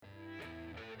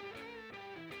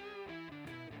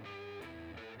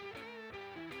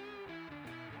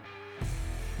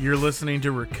You're listening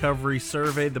to Recovery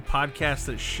Survey, the podcast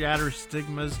that shatters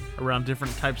stigmas around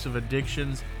different types of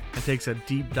addictions and takes a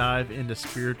deep dive into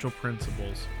spiritual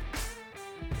principles.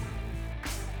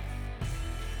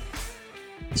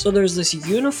 So there's this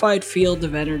unified field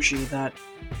of energy that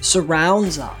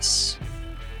surrounds us,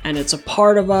 and it's a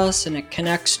part of us, and it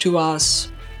connects to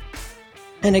us,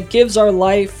 and it gives our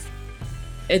life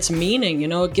its meaning.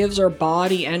 It gives our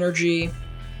body energy,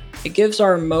 it gives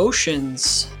our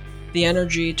emotions the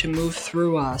energy to move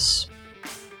through us.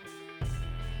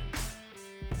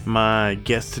 My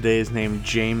guest today is named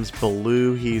James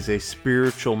Ballou. He's a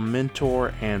spiritual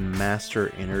mentor and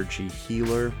master energy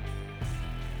healer.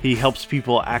 He helps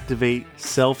people activate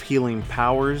self-healing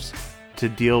powers to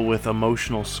deal with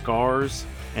emotional scars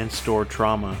and stored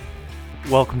trauma.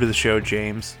 Welcome to the show,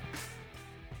 James.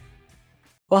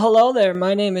 Well, hello there.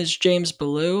 My name is James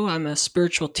Ballou. I'm a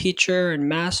spiritual teacher and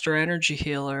master energy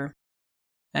healer.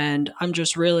 And I'm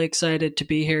just really excited to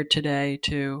be here today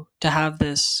to have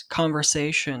this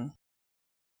conversation.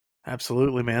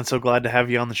 Absolutely, man. So glad to have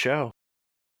you on the show.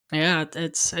 Yeah,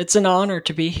 it's an honor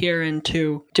to be here and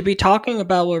to be talking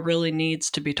about what really needs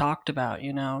to be talked about.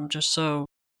 I'm just so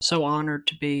honored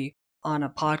to be on a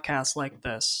podcast like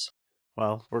this.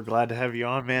 Well, we're glad to have you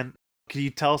on, man. Can you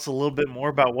tell us a little bit more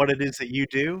about what it is that you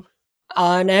do?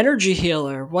 An energy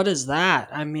healer. What is that?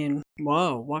 I mean,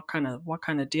 whoa, what kind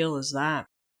of deal is that?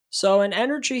 So an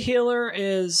energy healer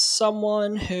is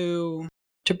someone who,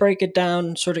 to break it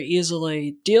down sort of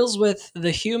easily, deals with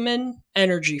the human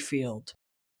energy field.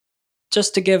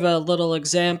 Just to give a little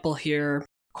example here,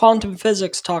 quantum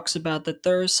physics talks about that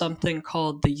there is something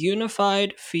called the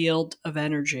unified field of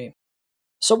energy.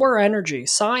 So we're energy.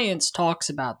 Science talks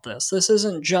about this. This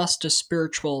isn't just a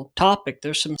spiritual topic.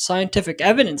 There's some scientific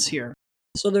evidence here.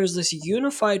 So there's this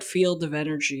unified field of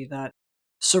energy that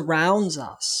surrounds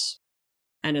us,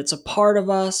 and it's a part of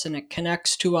us, and it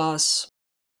connects to us,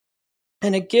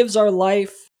 and it gives our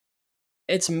life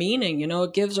its meaning.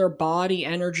 It gives our body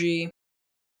energy,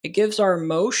 it gives our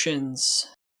emotions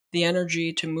the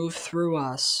energy to move through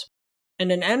us.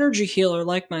 And an energy healer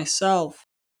like myself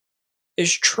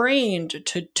is trained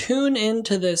to tune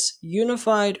into this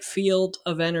unified field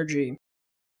of energy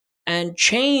and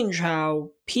change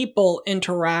how people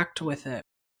interact with it.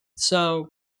 So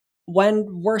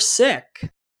when we're sick,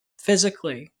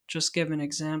 physically, just give an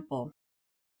example,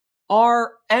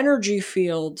 our energy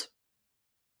field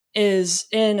is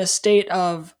in a state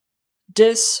of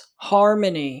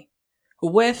disharmony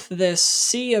with this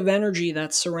sea of energy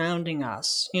that's surrounding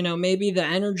us. Maybe the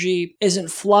energy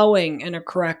isn't flowing in a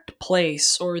correct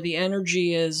place, or the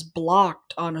energy is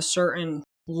blocked on a certain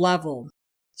level.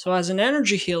 So as an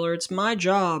energy healer, it's my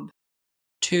job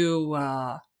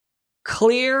to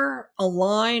clear,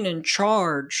 align, and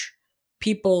charge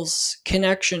people's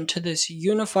connection to this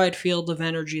unified field of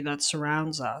energy that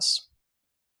surrounds us.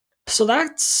 So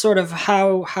that's sort of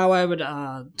how I would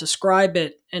describe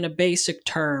it in a basic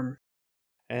term.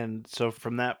 And so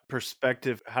from that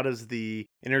perspective, how does the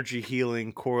energy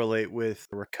healing correlate with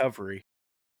recovery?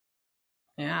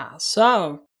 Yeah,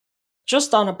 so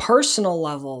just on a personal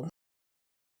level,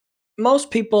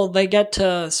 most people, they get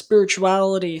to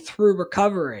spirituality through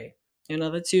recovery.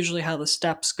 That's usually how the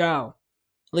steps go,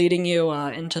 leading you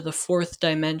into the fourth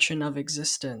dimension of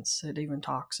existence, it even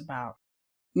talks about.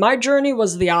 My journey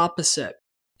was the opposite.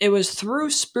 It was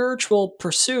through spiritual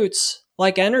pursuits,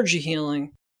 like energy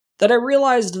healing, that I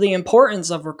realized the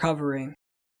importance of recovery.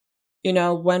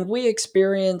 When we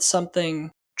experience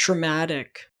something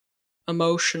traumatic,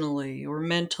 emotionally or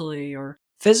mentally or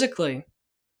physically,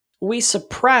 we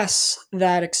suppress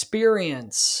that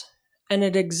experience, and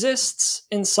it exists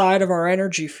inside of our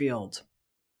energy field.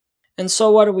 And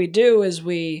so what do is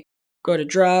we go to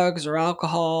drugs or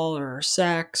alcohol or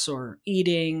sex or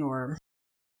eating or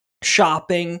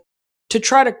shopping to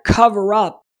try to cover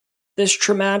up this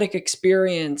traumatic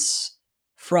experience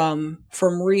from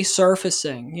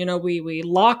resurfacing. We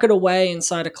lock it away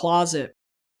inside a closet,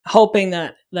 hoping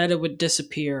that it would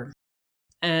disappear.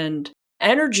 And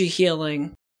energy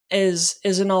healing is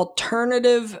an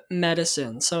alternative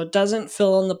medicine. So it doesn't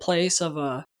fill in the place of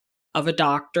a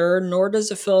doctor, nor does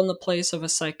it fill in the place of a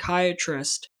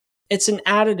psychiatrist. It's an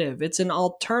additive. It's an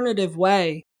alternative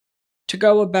way to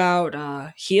go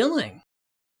about healing.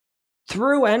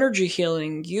 Through energy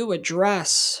healing, you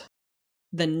address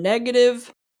the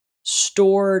negative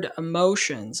stored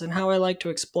emotions. And how I like to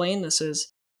explain this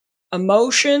is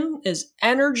emotion is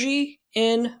energy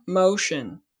in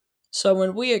motion. So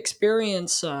when we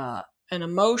experience an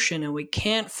emotion and we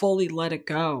can't fully let it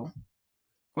go,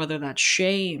 whether that's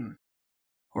shame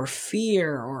or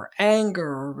fear or anger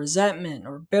or resentment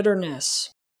or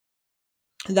bitterness,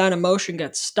 that emotion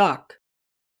gets stuck.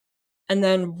 And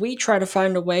then we try to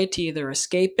find a way to either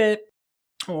escape it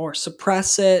or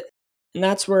suppress it. And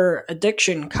that's where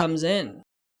addiction comes in.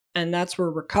 And that's where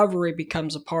recovery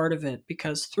becomes a part of it.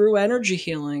 Because through energy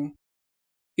healing,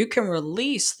 you can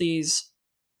release these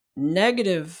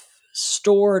negative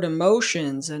stored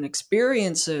emotions and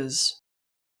experiences,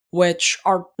 which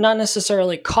are not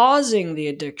necessarily causing the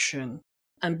addiction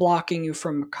and blocking you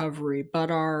from recovery,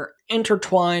 but are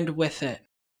intertwined with it.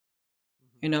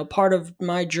 Part of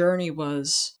my journey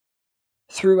was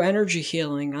through energy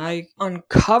healing. I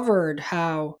uncovered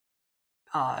how,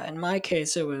 in my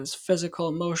case, it was physical,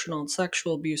 emotional, and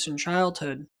sexual abuse in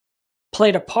childhood,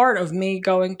 played a part of me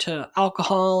going to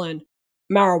alcohol and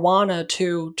marijuana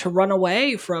to run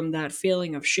away from that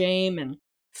feeling of shame and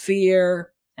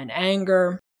fear and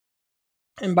anger.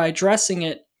 And by addressing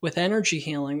it with energy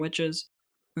healing, which is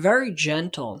very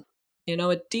gentle,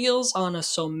 it deals on a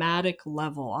somatic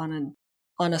level, on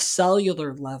a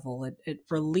cellular level. It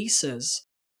releases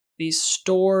these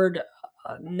stored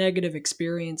negative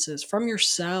experiences from your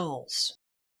cells.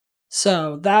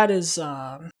 So that is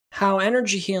how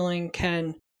energy healing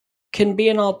can be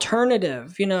an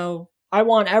alternative. I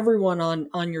want everyone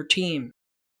on your team.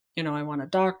 I want a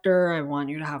doctor, I want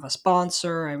you to have a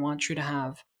sponsor, I want you to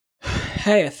have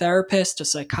hey, a therapist, a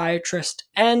psychiatrist,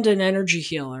 and an energy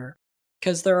healer.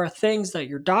 Because there are things that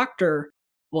your doctor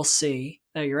will see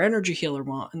that your energy healer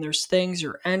won't, and there's things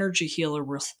your energy healer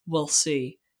will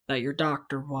see that your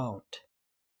doctor won't.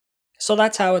 So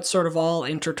that's how it's sort of all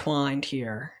intertwined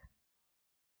here.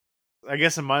 I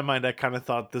guess in my mind, I kind of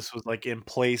thought this was like in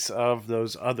place of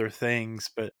those other things,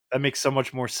 but that makes so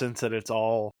much more sense that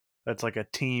that's like a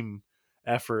team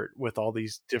effort with all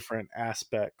these different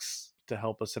aspects to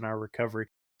help us in our recovery.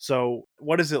 So,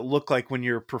 what does it look like when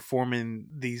you're performing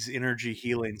these energy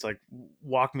healings? Like,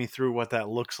 walk me through what that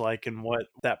looks like and what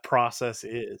that process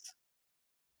is.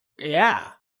 Yeah.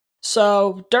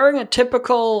 So during a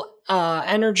typical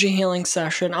energy healing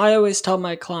session, I always tell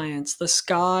my clients the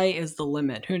sky is the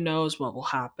limit. Who knows what will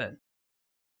happen?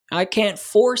 I can't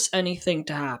force anything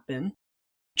to happen.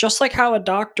 Just like how a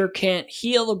doctor can't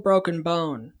heal a broken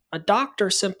bone, a doctor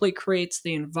simply creates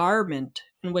the environment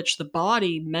in which the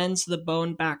body mends the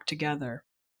bone back together.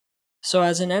 So,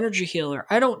 as an energy healer,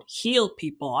 I don't heal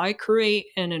people, I create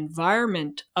an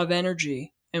environment of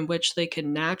energy in which they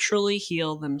can naturally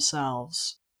heal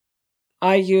themselves.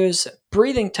 I use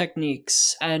breathing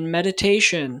techniques and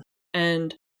meditation,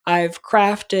 and I've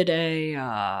crafted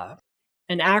an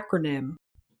acronym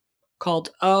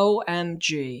called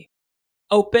OMG: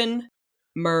 Open,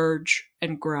 Merge,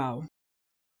 and Grow.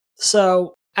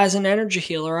 So, as an energy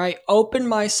healer, I open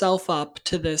myself up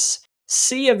to this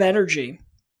sea of energy.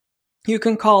 You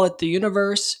can call it the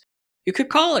universe. You could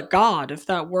call it God if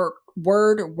that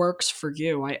word works for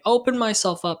you. I open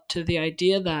myself up to the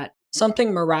idea that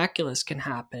something miraculous can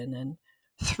happen. And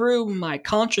through my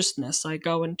consciousness, I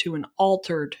go into an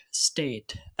altered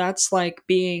state. That's like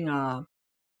being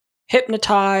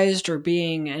hypnotized or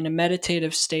being in a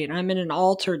meditative state. I'm in an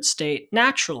altered state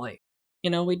naturally.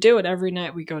 We do it every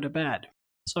night we go to bed.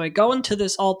 So I go into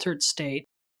this altered state,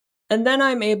 and then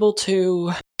I'm able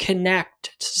to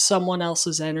connect to someone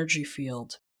else's energy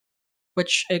field,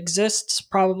 which exists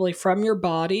probably from your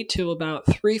body to about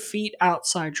 3 feet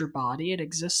outside your body. It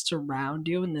exists around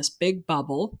you in this big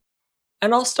bubble.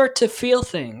 And I'll start to feel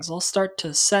things. I'll start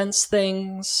to sense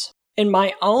things in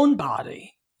my own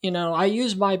body. I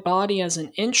use my body as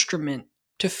an instrument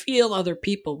to feel other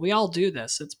people. We all do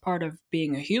this, it's part of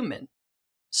being a human.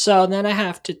 So then I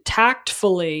have to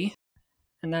tactfully,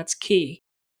 and that's key,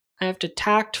 I have to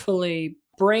tactfully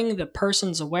bring the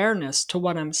person's awareness to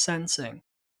what I'm sensing.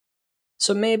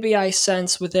 So maybe I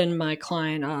sense within my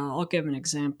client, I'll give an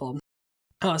example,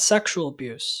 sexual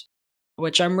abuse,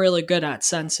 which I'm really good at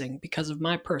sensing because of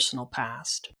my personal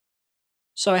past.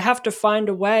 So I have to find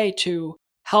a way to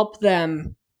help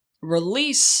them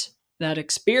release that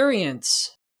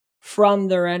experience from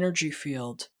their energy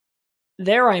field.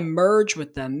 There I merge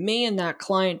with them. Me and that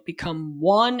client become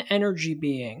one energy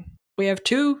being. We have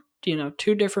two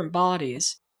different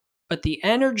bodies, but the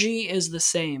energy is the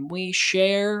same. We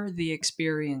share the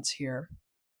experience here.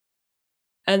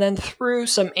 And then through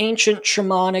some ancient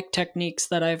shamanic techniques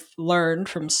that I've learned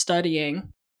from studying,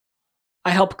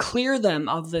 I help clear them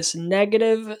of this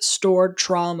negative stored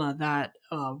trauma that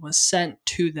was sent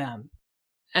to them.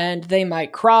 And they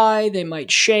might cry, they might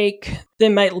shake, they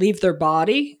might leave their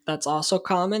body. That's also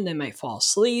common. They might fall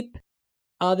asleep.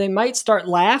 They might start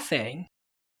laughing.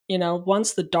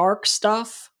 Once the dark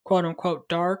stuff, quote unquote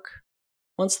dark,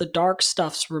 once the dark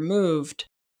stuff's removed,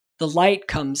 the light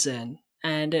comes in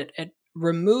and it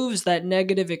removes that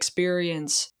negative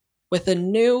experience with a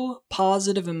new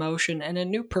positive emotion and a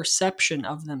new perception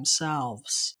of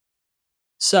themselves.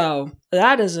 So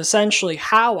that is essentially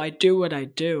how I do what I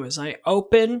do is I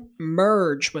open,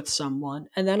 merge with someone,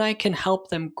 and then I can help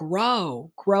them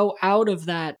grow out of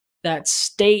that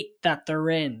state that they're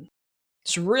in.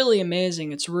 It's really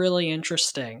amazing. It's really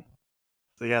interesting.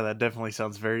 So yeah, that definitely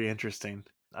sounds very interesting.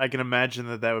 I can imagine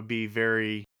that that would be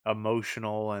very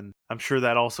emotional, and I'm sure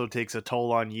that also takes a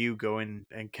toll on you going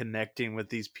and connecting with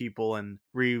these people and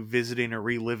revisiting or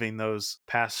reliving those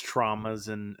past traumas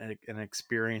and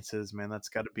experiences. Man, it's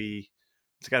got to be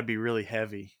really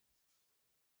heavy.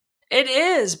 It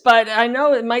is, but I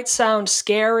know it might sound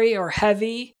scary or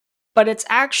heavy, but it's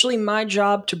actually my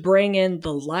job to bring in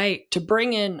the light, to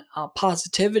bring in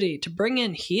positivity, to bring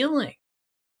in healing,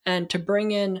 and to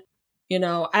bring in,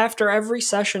 after every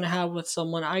session I have with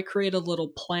someone, I create a little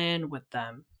plan with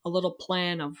them, a little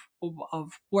plan of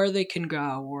where they can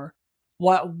go or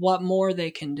what more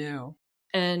they can do.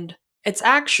 And it's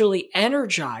actually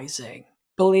energizing,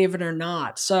 believe it or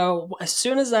not. So as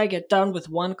soon as I get done with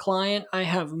one client, I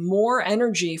have more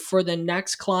energy for the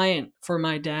next client for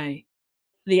my day.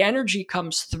 The energy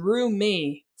comes through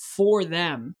me for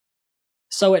them.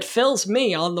 So it fills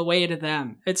me on the way to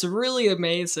them. It's really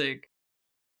amazing.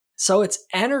 So it's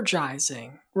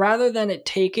energizing. Rather than it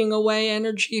taking away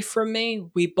energy from me,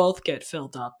 we both get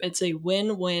filled up. It's a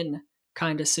win win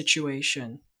kind of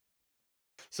situation.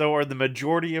 So are the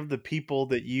majority of the people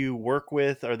that you work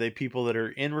with, are they people that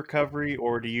are in recovery,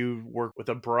 or do you work with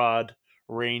a broad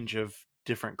range of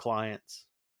different clients?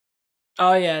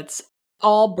 Oh, yeah, it's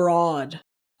all broad.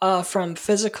 From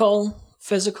physical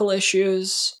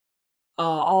issues,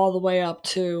 all the way up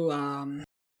to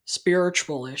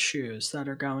spiritual issues that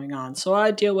are going on. So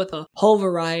I deal with a whole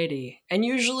variety. And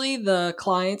usually the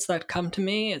clients that come to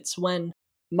me, it's when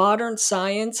modern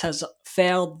science has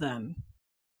failed them.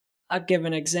 I'll give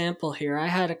an example here. I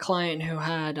had a client who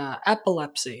had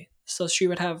epilepsy. So she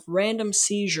would have random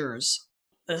seizures.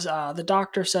 The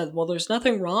doctor said, well, there's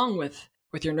nothing wrong with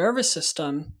your nervous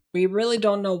system. We really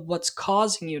don't know what's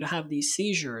causing you to have these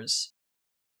seizures.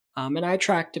 And I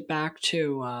tracked it back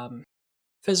to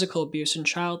physical abuse in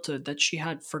childhood that she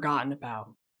had forgotten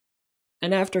about.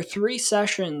 And after 3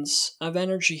 sessions of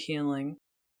energy healing,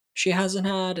 she hasn't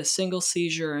had a single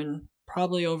seizure in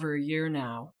probably over a year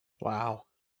now. Wow.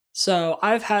 So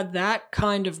I've had that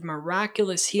kind of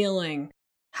miraculous healing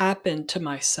happen to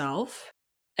myself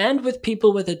and with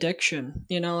people with addiction.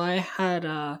 I had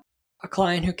a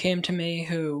client who came to me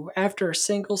who, after a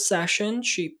single session,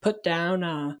 she put down,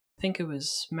 I think it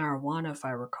was marijuana, if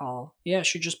I recall. Yeah,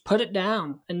 she just put it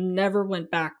down and never went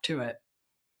back to it.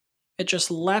 It just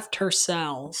left her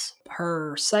cells.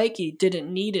 Her psyche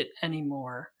didn't need it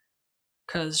anymore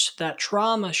because that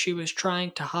trauma she was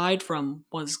trying to hide from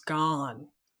was gone.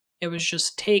 It was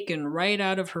just taken right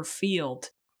out of her field,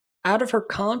 out of her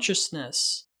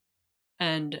consciousness,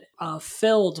 and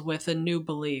filled with a new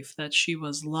belief that she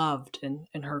was loved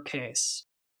in her case.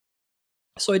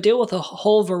 So I deal with a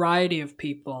whole variety of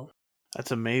people.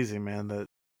 That's amazing, man,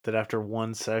 that after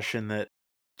one session that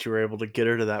you were able to get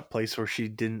her to that place where she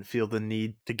didn't feel the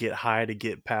need to get high to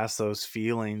get past those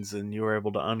feelings, and you were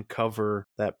able to uncover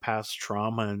that past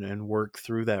trauma and work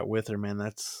through that with her, man.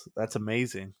 That's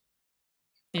amazing.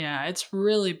 Yeah, it's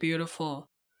really beautiful.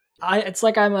 It's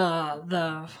like I'm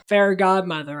the fairy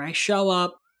godmother. I show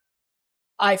up,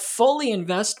 I fully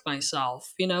invest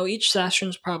myself. Each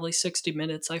session's probably 60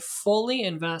 minutes. I fully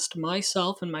invest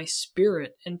myself and my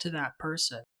spirit into that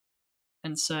person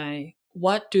and say,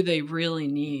 what do they really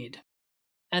need?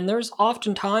 And there's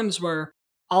often times where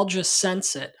I'll just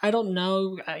sense it. I don't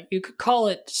know. You could call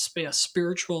it a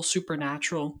spiritual,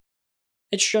 supernatural.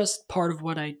 It's just part of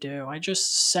what I do. I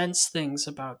just sense things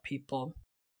about people.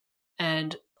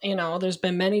 And, there's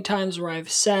been many times where I've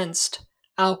sensed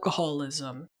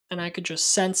alcoholism and I could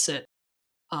just sense it,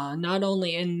 not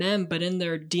only in them, but in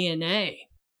their DNA.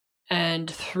 And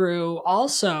through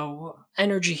also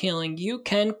energy healing, you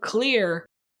can clear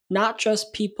not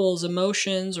just people's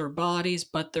emotions or bodies,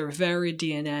 but their very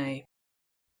DNA.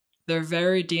 Their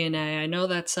very DNA. I know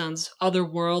that sounds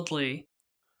otherworldly,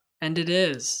 and it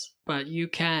is, but you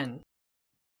can.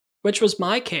 Which was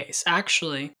my case,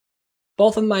 actually.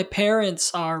 Both of my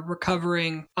parents are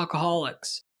recovering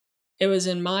alcoholics. It was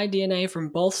in my DNA from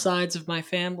both sides of my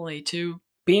family to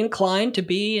be inclined to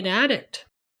be an addict.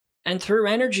 And through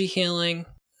energy healing,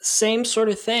 same sort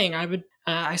of thing.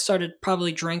 I started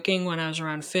probably drinking when I was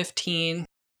around 15,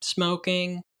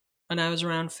 smoking when I was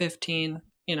around 15.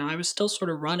 I was still sort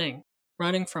of running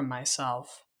from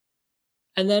myself.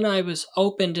 And then I was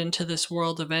opened into this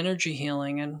world of energy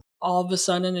healing, and all of a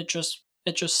sudden it just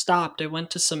stopped. I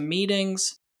went to some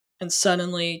meetings and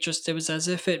suddenly just it was as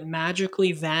if it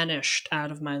magically vanished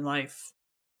out of my life.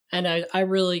 And I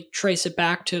really trace it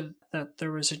back to that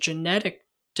there was a genetic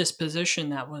disposition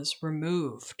that was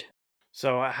removed.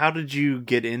 So, how did you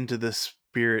get into the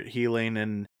spirit healing,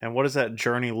 and what does that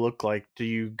journey look like? Do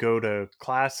you go to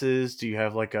classes? Do you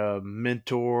have like a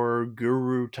mentor,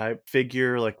 guru type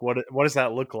figure? Like what does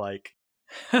that look like?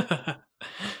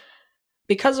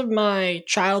 Because of my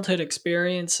childhood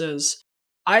experiences,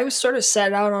 I was sort of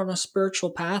set out on a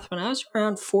spiritual path when I was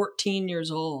around 14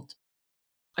 years old.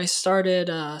 I started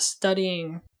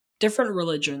studying different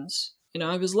religions.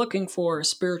 I was looking for a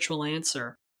spiritual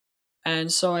answer.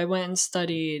 And so I went and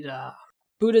studied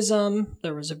Buddhism.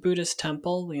 There was a Buddhist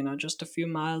temple, just a few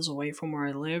miles away from where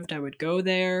I lived. I would go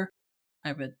there,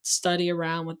 I would study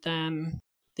around with them.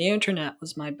 The internet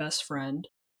was my best friend.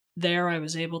 There, I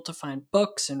was able to find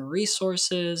books and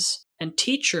resources and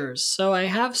teachers. So I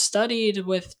have studied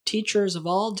with teachers of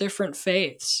all different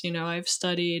faiths. I've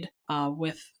studied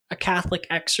with a Catholic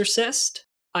exorcist.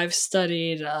 I've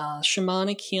studied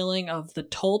shamanic healing of the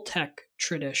Toltec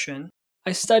tradition.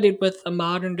 I studied with a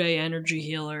modern day energy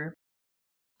healer.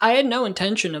 I had no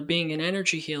intention of being an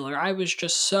energy healer. I was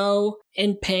just so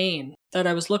in pain that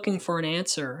I was looking for an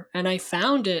answer, and I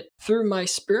found it through my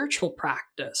spiritual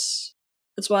practice.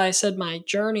 That's why I said my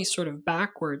journey's sort of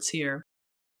backwards here.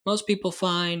 Most people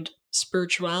find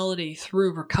spirituality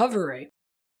through recovery,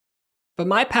 but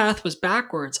my path was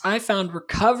backwards. I found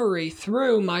recovery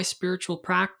through my spiritual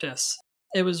practice.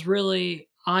 It was really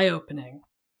eye opening.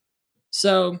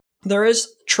 So, there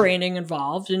is training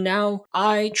involved, and now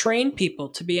I train people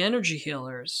to be energy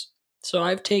healers. So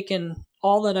I've taken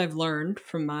all that I've learned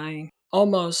from my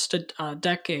almost a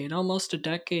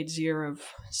decade's year of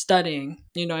studying.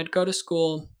 I'd go to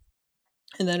school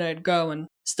and then I'd go and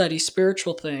study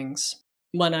spiritual things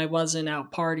when I wasn't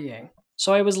out partying.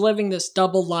 So I was living this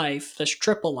double life, this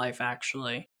triple life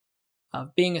actually,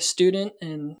 of being a student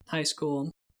in high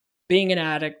school, being an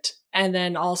addict, and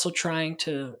then also trying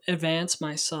to advance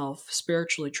myself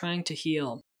spiritually, trying to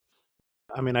heal.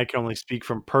 I mean, I can only speak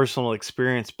from personal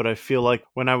experience, but I feel like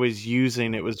when I was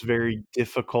using, it was very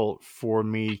difficult for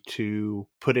me to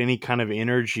put any kind of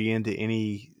energy into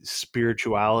any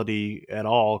spirituality at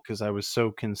all because I was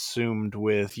so consumed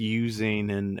with using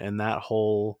and that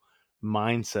whole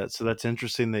mindset. So that's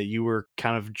interesting that you were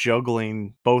kind of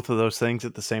juggling both of those things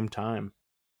at the same time.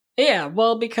 Yeah,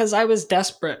 well, because I was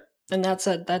desperate, and that's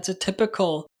a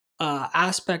typical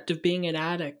aspect of being an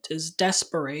addict is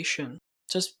desperation.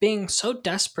 Just being so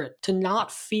desperate to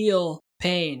not feel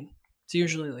pain. It's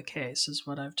usually the case, is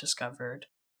what I've discovered.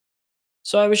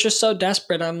 So I was just so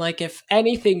desperate. I'm like, if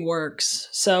anything works,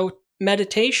 so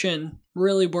meditation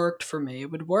really worked for me. It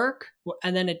would work,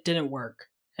 and then it didn't work.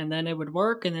 And then it would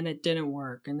work, and then it didn't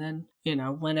work. And then,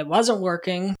 when it wasn't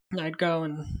working, I'd go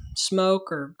and smoke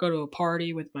or go to a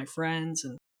party with my friends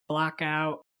and black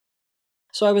out.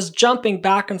 So I was jumping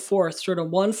back and forth, sort of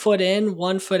 1 foot in,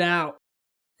 1 foot out,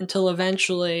 until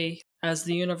eventually, as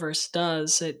the universe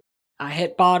does, I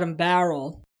hit bottom of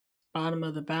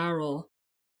the barrel,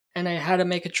 and I had to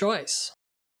make a choice.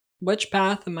 Which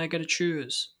path am I going to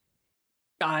choose?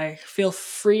 I feel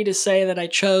free to say that I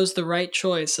chose the right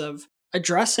choice of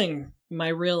addressing my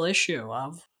real issue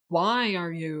of why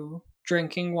are you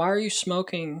drinking? Why are you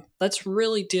smoking? Let's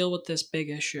really deal with this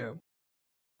big issue.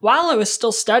 While I was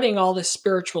still studying all this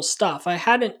spiritual stuff, I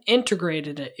hadn't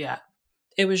integrated it yet.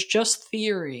 It was just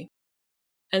theory.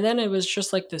 And then it was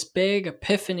just like this big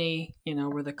epiphany,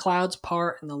 where the clouds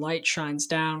part and the light shines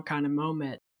down kind of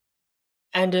moment.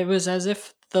 And it was as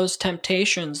if those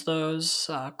temptations, those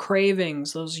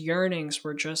cravings, those yearnings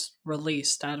were just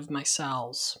released out of my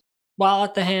cells. While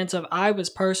at the hands of, I was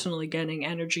personally getting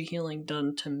energy healing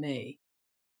done to me.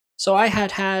 So I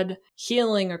had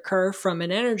healing occur from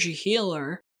an energy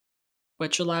healer,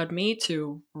 which allowed me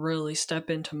to really step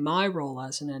into my role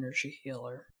as an energy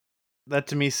healer. That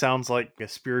to me sounds like a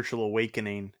spiritual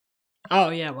awakening. Oh,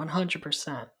 yeah,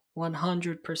 100%.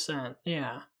 100%.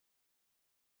 Yeah.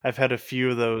 I've had a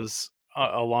few of those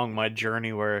along my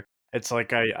journey where it's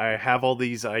like I have all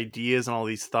these ideas and all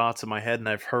these thoughts in my head, and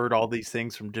I've heard all these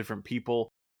things from different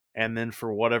people, and then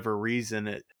for whatever reason,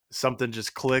 it something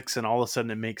just clicks, and all of a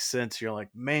sudden it makes sense. You're like,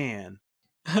 man,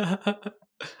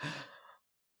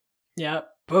 Yep.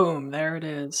 Boom. There it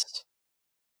is.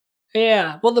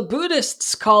 Yeah. Well, the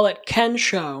Buddhists call it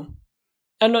Kensho.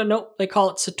 No, they call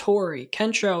it Satori.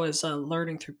 Kensho is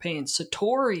learning through pain.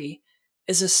 Satori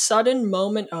is a sudden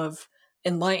moment of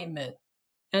enlightenment.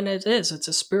 And it's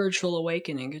a spiritual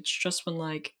awakening. It's just when,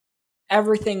 like,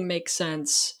 everything makes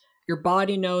sense. Your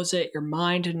body knows it, your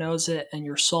mind knows it, and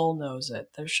your soul knows it.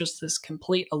 There's just this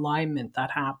complete alignment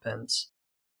that happens.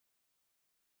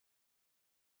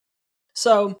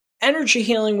 So, energy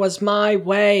healing was my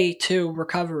way to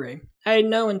recovery. I had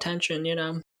no intention,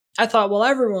 I thought, well,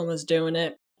 everyone was doing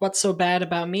it. What's so bad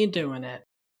about me doing it?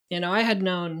 I had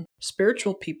known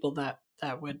spiritual people that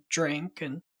would drink,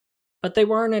 but they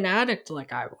weren't an addict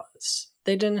like I was.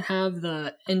 They didn't have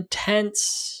the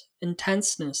intenseness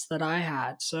that I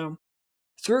had. So,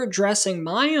 through addressing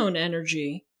my own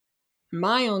energy,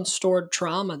 my own stored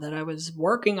trauma that I was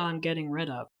working on getting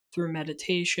rid of through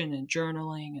meditation and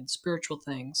journaling and spiritual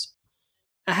things,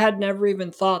 I had never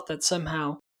even thought that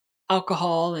somehow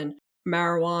alcohol and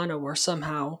marijuana were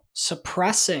somehow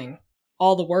suppressing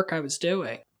all the work I was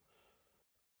doing.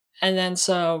 And then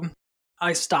so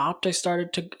I stopped. I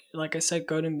started to, like I said,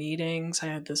 go to meetings. I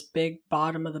had this big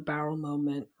bottom of the barrel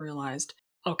moment, realized,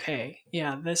 okay,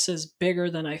 yeah, this is bigger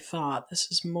than I thought. This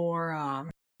is more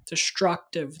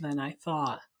destructive than I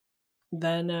thought.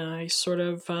 Then I sort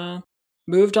of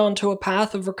moved on to a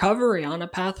path of recovery, on a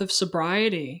path of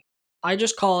sobriety. I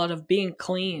just call it of being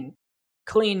clean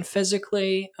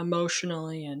physically,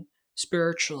 emotionally, and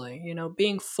spiritually,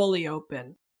 being fully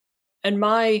open. And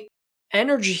my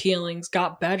energy healings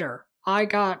got better. I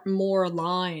got more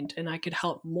aligned and I could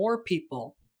help more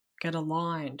people get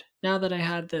aligned now that I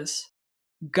had this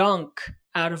gunk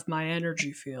out of my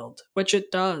energy field, which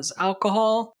it does.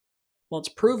 Alcohol, well, it's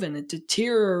proven it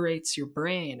deteriorates your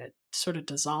brain. It sort of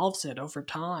dissolves it over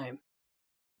time.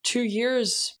 2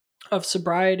 years of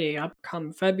sobriety up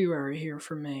come February here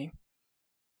for me.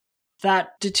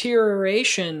 That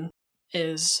deterioration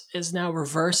is now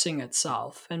reversing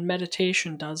itself, and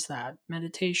meditation does that.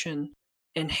 Meditation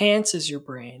enhances your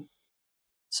brain.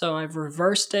 So I've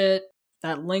reversed it.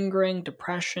 That lingering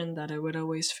depression that I would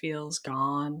always feel is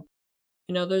gone.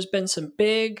 There's been some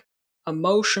big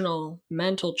emotional,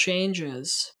 mental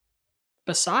changes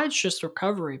besides just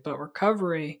recovery, but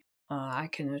recovery, I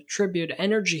can attribute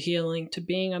energy healing to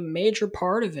being a major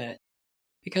part of it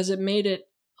because it made it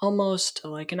almost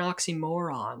like an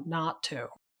oxymoron not to.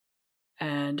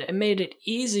 And it made it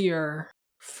easier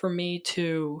for me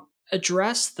to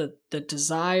address the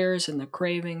desires and the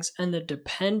cravings and the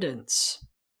dependence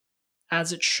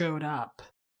as it showed up.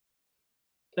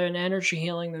 In energy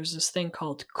healing, there's this thing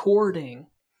called cording,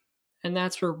 and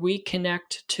that's where we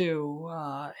connect to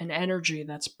an energy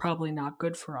that's probably not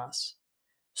good for us.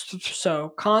 So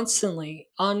constantly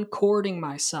uncording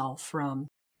myself from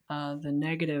the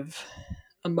negative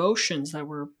emotions that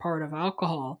were part of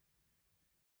alcohol,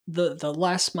 the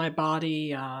less my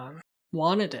body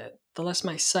wanted it, the less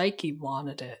my psyche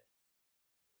wanted it.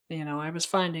 I was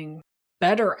finding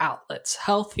better outlets,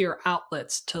 healthier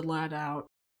outlets to let out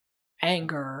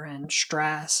anger and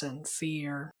stress and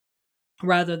fear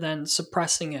rather than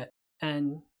suppressing it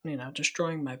and,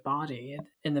 destroying my body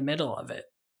in the middle of it.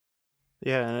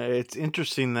 Yeah, it's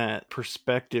interesting that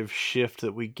perspective shift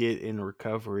that we get in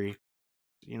recovery.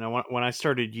 When I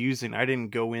started using, I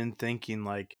didn't go in thinking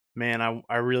like, man,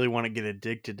 I really want to get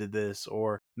addicted to this,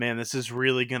 or man, this is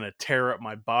really going to tear up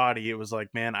my body. It was like,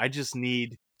 man, I just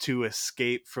need to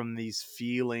escape from these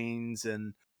feelings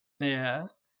and Yeah.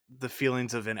 the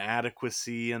feelings of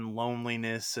inadequacy and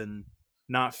loneliness and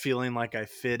not feeling like I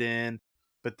fit in.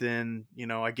 But then,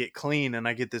 I get clean and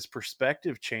I get this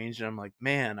perspective change. And I'm like,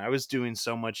 man, I was doing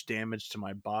so much damage to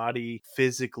my body,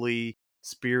 physically,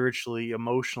 spiritually,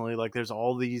 emotionally. Like there's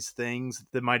all these things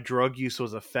that my drug use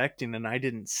was affecting. And I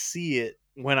didn't see it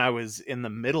when I was in the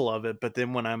middle of it. But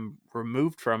then when I'm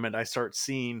removed from it, I start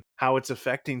seeing how it's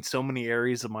affecting so many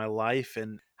areas of my life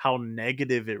and how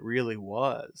negative it really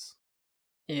was.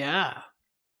 Yeah.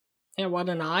 Yeah, what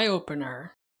an eye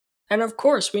opener. And of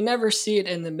course, we never see it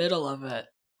in the middle of it.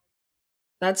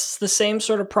 That's the same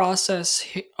sort of process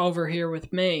over here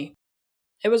with me.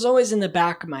 It was always in the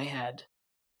back of my head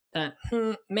that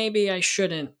maybe I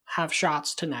shouldn't have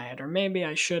shots tonight, or maybe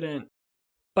I shouldn't.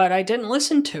 But I didn't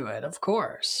listen to it, of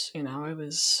course. I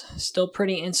was still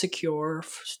pretty insecure,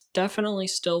 definitely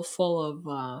still full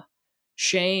of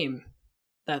shame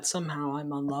that somehow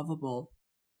I'm unlovable.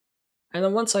 And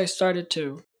then once I started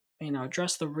to,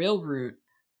 address the real root,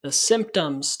 the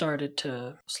symptoms started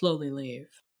to slowly leave.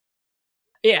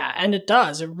 Yeah, and it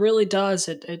does. It really does.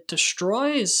 It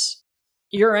destroys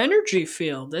your energy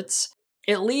field.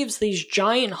 It leaves these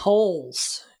giant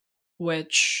holes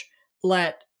which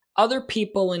let other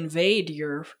people invade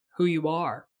who you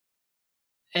are.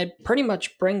 It pretty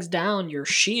much brings down your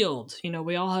shield.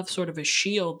 We all have sort of a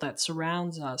shield that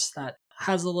surrounds us that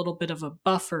has a little bit of a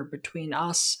buffer between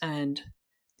us and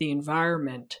the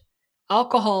environment.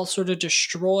 alcohol sort of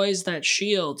destroys that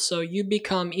shield, so you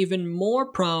become even more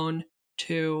prone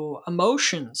to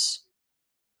emotions,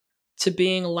 to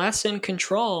being less in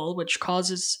control, which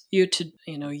causes you to,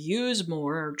 use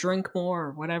more or drink more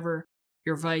or whatever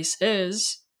your vice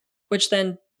is, which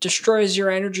then destroys your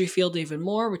energy field even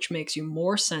more, which makes you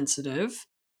more sensitive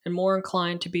and more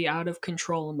inclined to be out of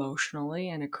control emotionally.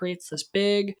 And it creates this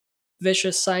big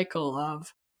vicious cycle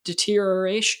of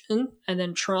deterioration and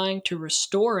then trying to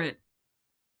restore it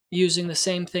using the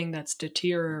same thing that's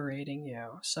deteriorating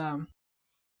you. So,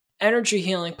 energy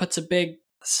healing puts a big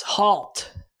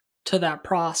halt to that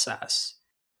process.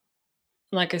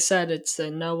 Like I said, it's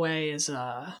in no way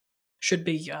should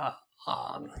be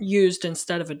used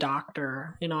instead of a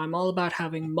doctor. I'm all about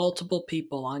having multiple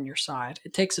people on your side.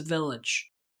 It takes a village.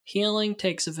 Healing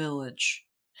takes a village.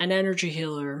 An energy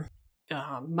healer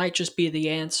might just be the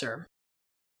answer.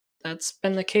 That's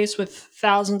been the case with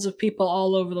thousands of people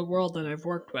all over the world that I've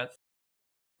worked with.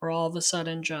 Where all of a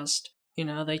sudden just,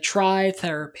 they try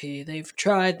therapy. They've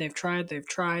tried,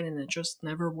 and it just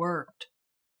never worked.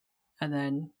 And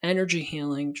then energy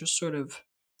healing just sort of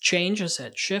changes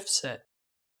it, shifts it.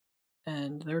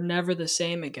 And they're never the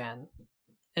same again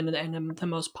in the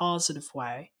most positive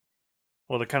way.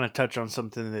 Well, to kind of touch on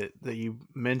something that you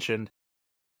mentioned,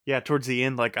 yeah, towards the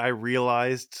end, like I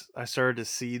realized, I started to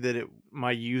see that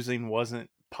my using wasn't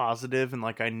positive, and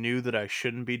like I knew that I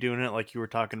shouldn't be doing it. Like you were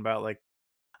talking about, like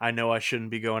I know I shouldn't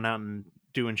be going out and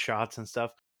doing shots and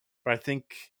stuff. But I think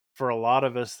for a lot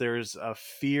of us, there's a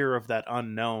fear of that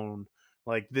unknown.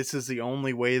 Like, this is the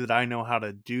only way that I know how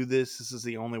to do this. This is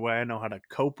the only way I know how to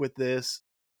cope with this.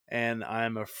 And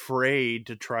I'm afraid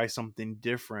to try something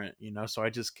different, So I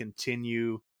just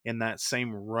continue in that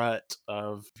same rut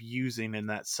of using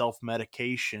and that self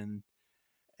medication.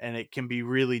 And it can be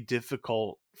really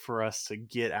difficult for us to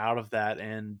get out of that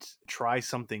and try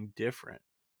something different.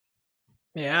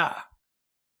 Yeah.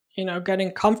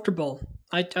 Getting comfortable.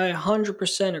 I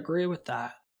 100% agree with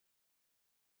that.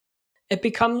 It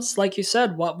becomes, like you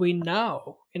said, what we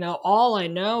know. All I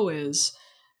know is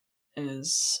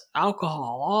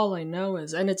alcohol. All I know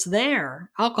is, and it's there.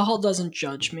 Alcohol doesn't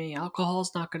judge me.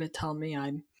 Alcohol's not going to tell me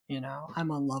I'm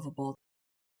unlovable.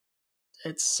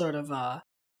 It's sort of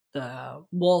the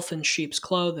wolf in sheep's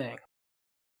clothing.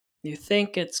 You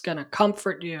think it's going to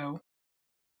comfort you,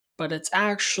 but it's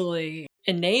actually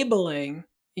enabling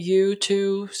you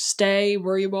to stay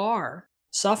where you are,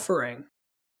 suffering.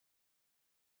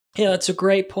 Yeah, that's a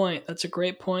great point. That's a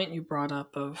great point you brought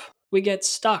up of we get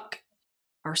stuck.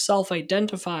 Our self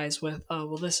identifies with, oh,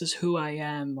 well, this is who I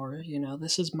am, or,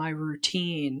 this is my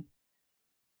routine.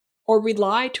 Or we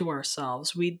lie to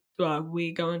ourselves. We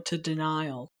go into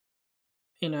denial.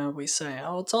 We say,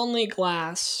 oh, it's only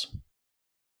glass.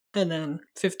 And then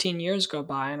 15 years go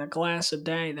by and a glass a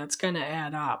day, that's going to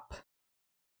add up.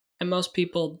 And most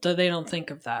people, they don't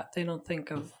think of that. They don't think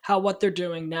of how what they're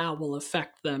doing now will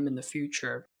affect them in the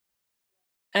future.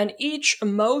 And each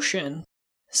emotion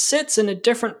sits in a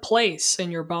different place in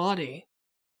your body.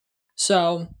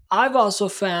 So I've also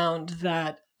found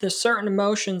that there's certain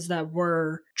emotions that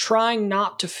we're trying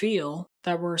not to feel,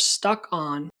 that we're stuck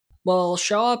on, will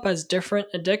show up as different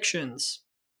addictions.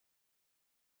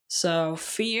 So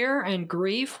fear and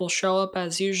grief will show up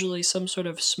as usually some sort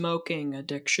of smoking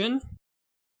addiction.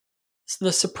 So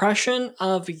the suppression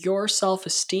of your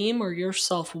self-esteem or your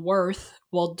self-worth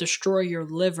will destroy your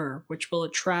liver, which will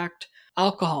attract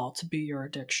alcohol to be your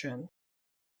addiction.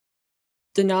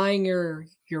 Denying your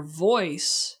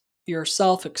voice, your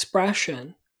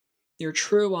self-expression, your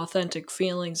true authentic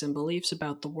feelings and beliefs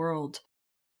about the world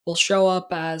will show up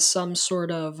as some sort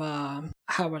of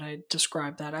how would I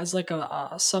describe that, as like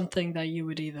a something that you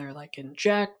would either like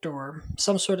inject or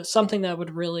some sort of something that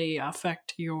would really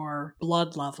affect your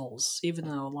blood levels, even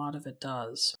though a lot of it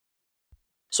does.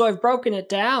 So I've broken it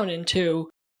down into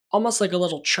almost like a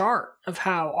little chart of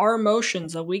how our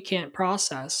emotions that we can't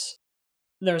process,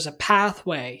 there's a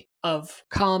pathway of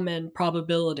common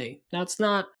probability. Now it's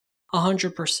not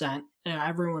 100%.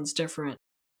 Everyone's different.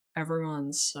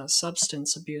 Everyone's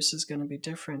substance abuse is going to be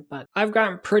different, but I've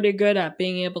gotten pretty good at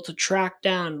being able to track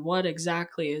down what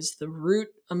exactly is the root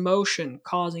emotion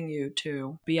causing you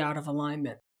to be out of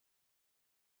alignment.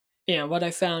 Yeah, what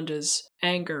I found is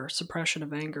anger, suppression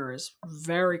of anger is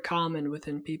very common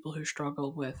within people who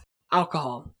struggle with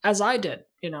alcohol, as I did.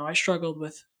 I struggled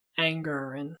with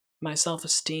anger and my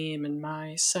self-esteem and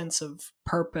my sense of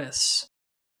purpose,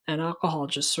 and alcohol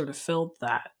just sort of filled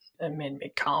that and made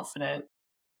me confident.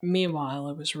 Meanwhile,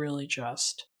 I was really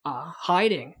just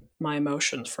hiding my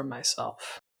emotions from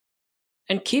myself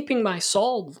and keeping my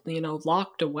soul,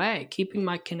 locked away, keeping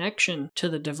my connection to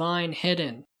the divine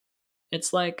hidden.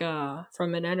 It's like,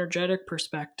 from an energetic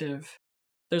perspective,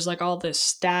 there's like all this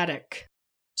static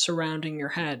surrounding your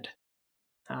head.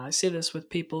 I see this with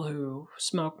people who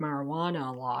smoke marijuana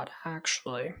a lot,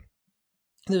 actually.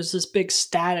 There's this big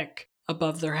static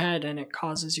above their head, and it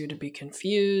causes you to be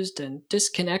confused and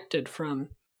disconnected from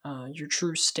your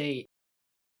true state.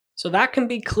 So that can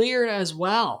be cleared as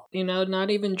well. Not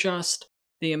even just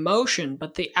the emotion,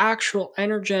 but the actual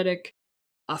energetic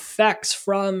effects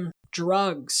from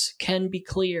drugs can be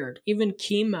cleared. Even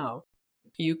chemo,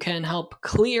 you can help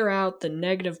clear out the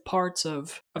negative parts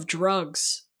of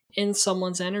drugs in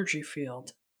someone's energy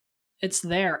field. It's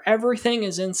there. Everything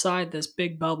is inside this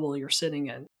big bubble you're sitting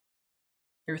in.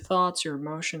 Your thoughts, your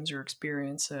emotions, your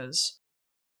experiences,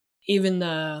 even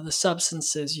the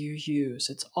substances you use.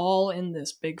 It's all in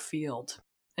this big field.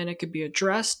 And it could be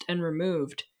addressed and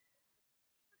removed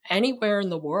anywhere in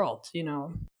the world.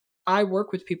 I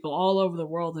work with people all over the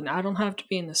world, and I don't have to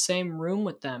be in the same room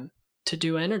with them to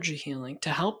do energy healing, to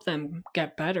help them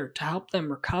get better, to help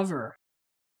them recover.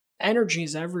 Energy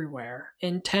is everywhere.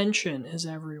 Intention is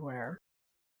everywhere.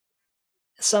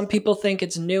 Some people think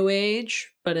it's new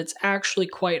age, but it's actually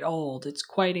quite old. It's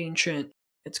quite ancient.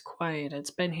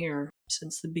 It's been here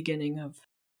since the beginning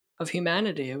of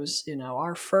humanity. It was,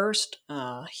 our first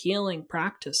healing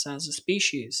practice as a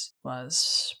species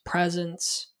was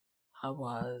presence,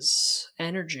 was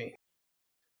energy.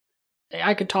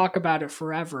 I could talk about it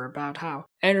forever, about how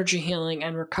energy healing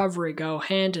and recovery go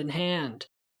hand in hand,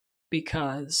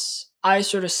 because I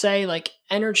sort of say, like,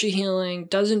 energy healing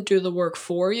doesn't do the work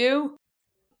for you.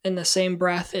 In the same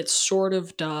breath, it sort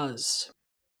of does.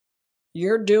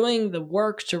 You're doing the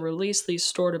work to release these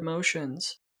stored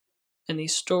emotions and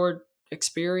these stored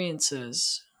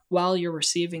experiences while you're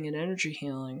receiving an energy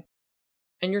healing.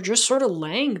 And you're just sort of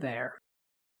laying there.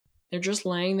 You're just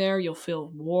laying there. You'll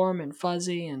feel warm and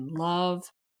fuzzy and love,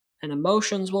 and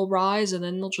emotions will rise, and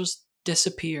then they'll just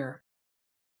disappear.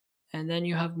 And then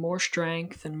you have more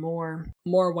strength and more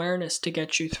awareness to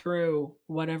get you through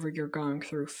whatever you're going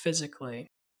through physically.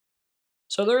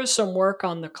 So there is some work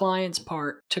on the client's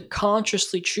part to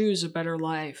consciously choose a better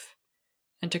life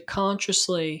and to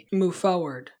consciously move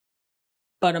forward.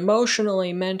 But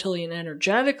emotionally, mentally, and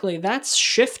energetically, that's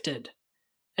shifted.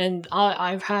 And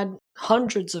I've had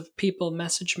hundreds of people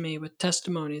message me with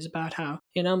testimonies about how,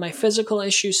 my physical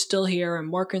issue's still here,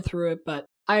 I'm working through it, but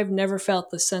I've never felt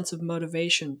the sense of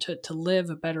motivation to live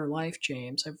a better life,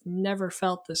 James. I've never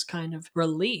felt this kind of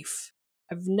relief.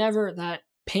 That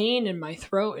pain in my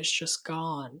throat is just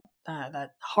gone.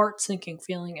 That heart-sinking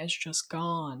feeling is just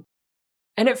gone.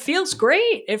 And it feels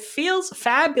great. It feels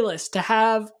fabulous to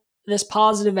have this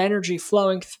positive energy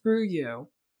flowing through you.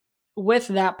 With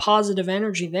that positive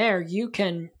energy there, you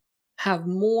can have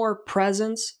more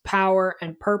presence, power,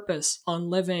 and purpose on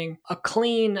living a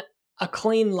clean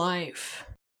life.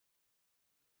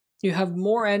 You have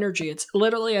more energy. It's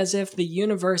literally as if the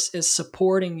universe is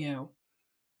supporting you.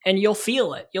 And you'll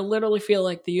feel it. You'll literally feel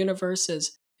like the universe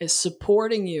is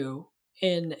supporting you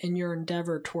in your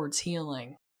endeavor towards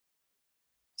healing.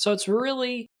 So it's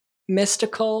really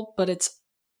mystical, but it's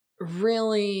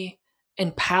really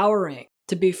empowering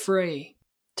to be free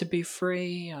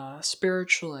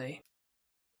spiritually,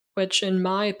 which in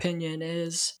my opinion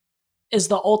is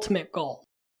the ultimate goal.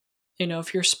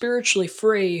 If you're spiritually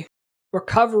free,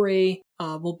 recovery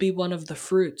will be one of the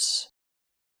fruits,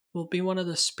 will be one of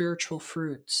the spiritual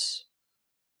fruits.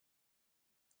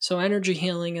 So energy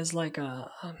healing is like a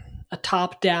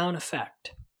top-down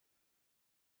effect.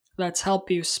 Let's help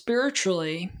you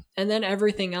spiritually, and then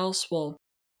everything else will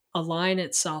align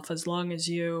itself as long as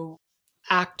you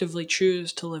actively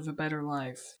choose to live a better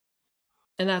life.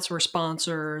 And that's where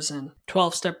sponsors and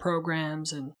 12-step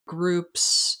programs and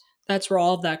groups, that's where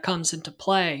all of that comes into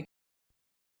play,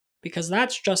 because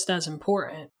that's just as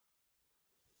important.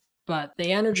 But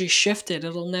the energy shifted,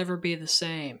 it'll never be the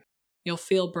same. You'll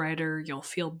feel brighter, you'll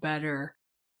feel better.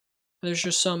 There's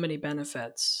just so many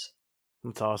benefits.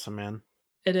 That's awesome, man.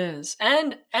 It is.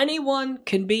 And anyone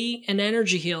can be an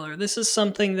energy healer. This is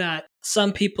something that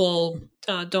some people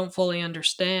don't fully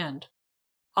understand.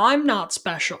 I'm not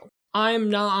special.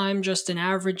 I'm just an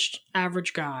average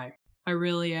guy. I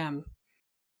really am.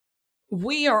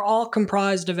 We are all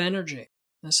comprised of energy.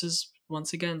 This is,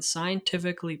 once again,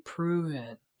 scientifically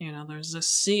proven. There's a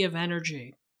sea of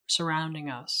energy surrounding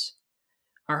us.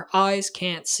 Our eyes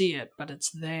can't see it, but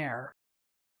it's there.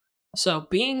 So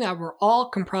being that we're all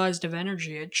comprised of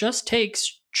energy, it just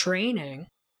takes training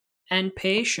and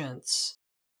patience.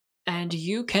 And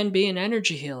you can be an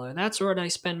energy healer. That's what I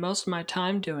spend most of my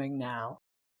time doing now,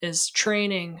 is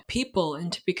training people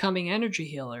into becoming energy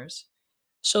healers.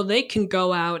 so they can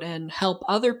go out and help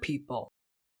other people.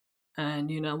 And,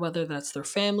 whether that's their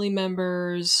family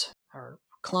members or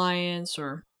clients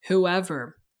or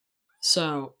whoever.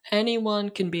 So anyone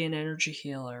can be an energy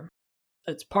healer.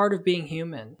 It's part of being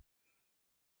human.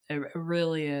 It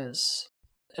really is.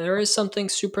 There is something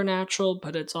supernatural,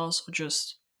 but it's also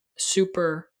just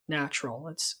supernatural.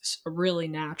 It's really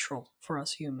natural for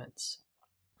us humans.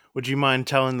 Would you mind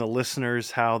telling the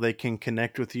listeners how they can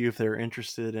connect with you if they're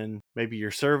interested in maybe your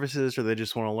services, or they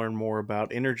just want to learn more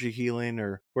about energy healing,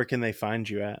 or where can they find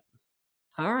you at?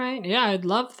 All right. Yeah, I'd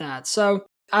love that. So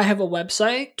I have a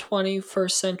website,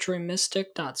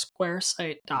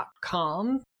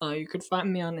 21stcenturymystic.squaresite.com. You could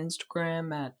find me on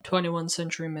Instagram at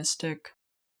 21centurymystic.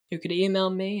 You could email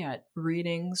me at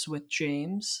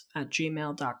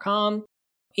readingswithjames@gmail.com.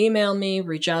 Email me,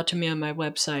 reach out to me on my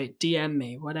website, DM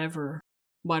me, whatever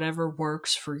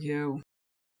works for you.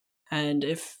 And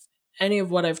if any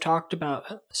of what I've talked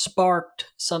about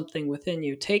sparked something within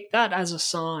you, take that as a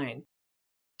sign.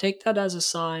 Take that as a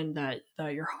sign that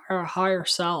your higher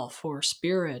self or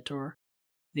spirit or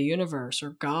the universe or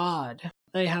God,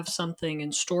 they have something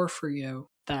in store for you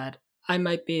that I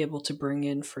might be able to bring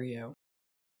in for you.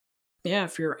 Yeah,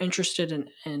 if you're interested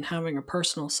in having a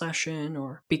personal session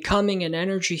or becoming an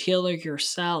energy healer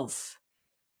yourself,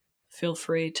 feel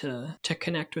free to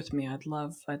connect with me. I'd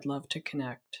love to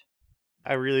connect.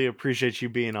 I really appreciate you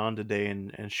being on today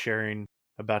and sharing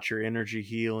about your energy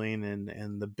healing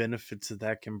and the benefits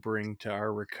that can bring to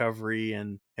our recovery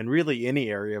and really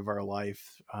any area of our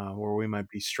life where we might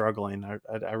be struggling.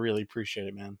 I really appreciate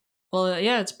it, man. Well,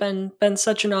 yeah, it's been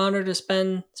such an honor to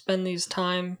spend these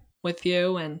time with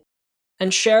you and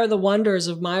share the wonders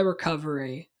of my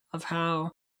recovery, of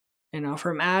how,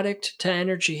 from addict to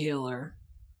energy healer,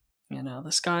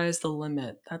 the sky is the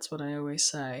limit. That's what I always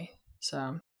say.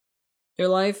 So your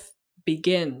life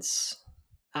begins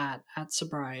at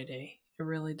sobriety. It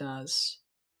really does.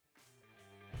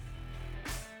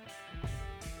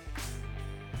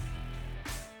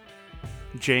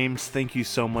 James, thank you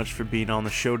so much for being on the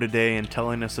show today and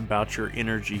telling us about your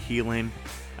energy healing.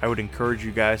 I would encourage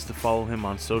you guys to follow him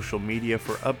on social media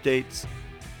for updates.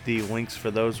 The links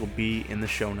for those will be in the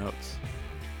show notes.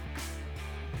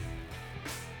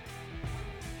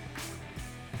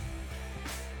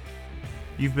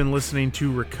 You've been listening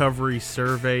to Recovery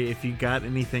Survey. If you got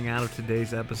anything out of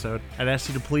today's episode, I'd ask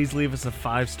you to please leave us a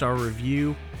 5-star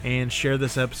review and share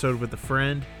this episode with a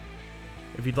friend.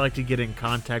 If you'd like to get in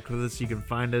contact with us, you can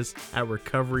find us at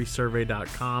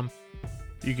recoverysurvey.com.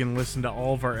 You can listen to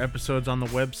all of our episodes on the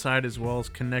website as well as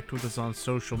connect with us on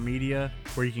social media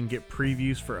where you can get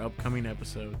previews for upcoming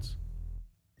episodes.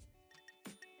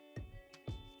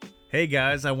 Hey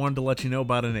guys, I wanted to let you know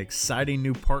about an exciting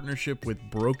new partnership with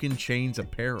Broken Chains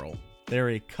Apparel.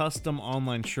 They're a custom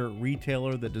online shirt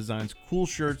retailer that designs cool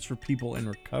shirts for people in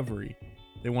recovery.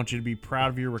 They want you to be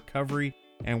proud of your recovery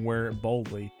and wear it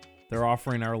boldly. They're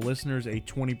offering our listeners a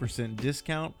 20%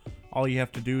 discount. All you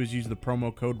have to do is use the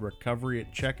promo code RECOVERY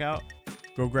at checkout.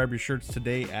 Go grab your shirts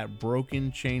today at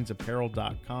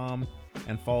brokenchainsapparel.com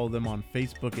and follow them on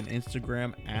Facebook and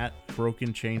Instagram at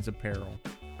Broken Chains Apparel.